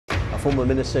former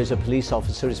Minnesota police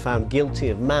officer is found guilty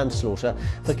of manslaughter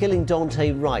for killing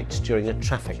Daunte Wright during a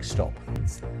traffic stop.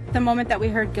 The moment that we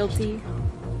heard guilty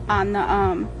on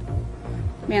the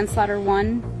manslaughter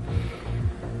one,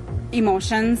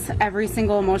 emotions, every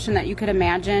single emotion that you could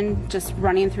imagine just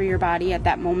running through your body at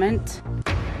that moment.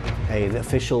 An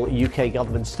official UK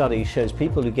government study shows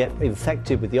people who get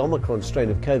infected with the Omicron strain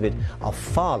of COVID are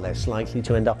far less likely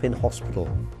to end up in hospital.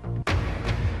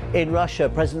 In Russia,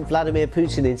 President Vladimir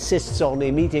Putin insists on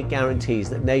immediate guarantees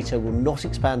that NATO will not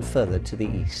expand further to the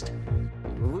east.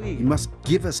 You must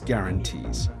give us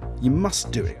guarantees. You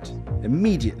must do it.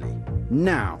 Immediately.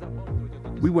 Now.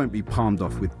 We won't be palmed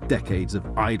off with decades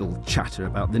of idle chatter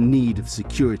about the need of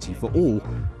security for all,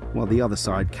 while the other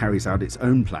side carries out its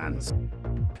own plans.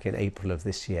 In April of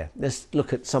this year. Let's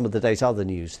look at some of the day's other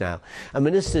news now. And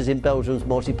ministers in Belgium's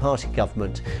multi-party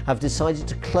government have decided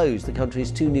to close the country's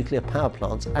 2 nuclear power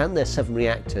plants and their 7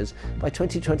 reactors by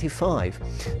 2025.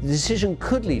 The decision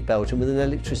could leave Belgium with an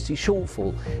electricity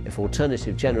shortfall if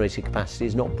alternative generating capacity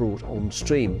is not brought on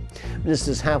stream.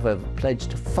 Ministers, however,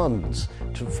 pledged funds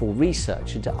for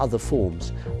research into other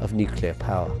forms of nuclear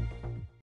power.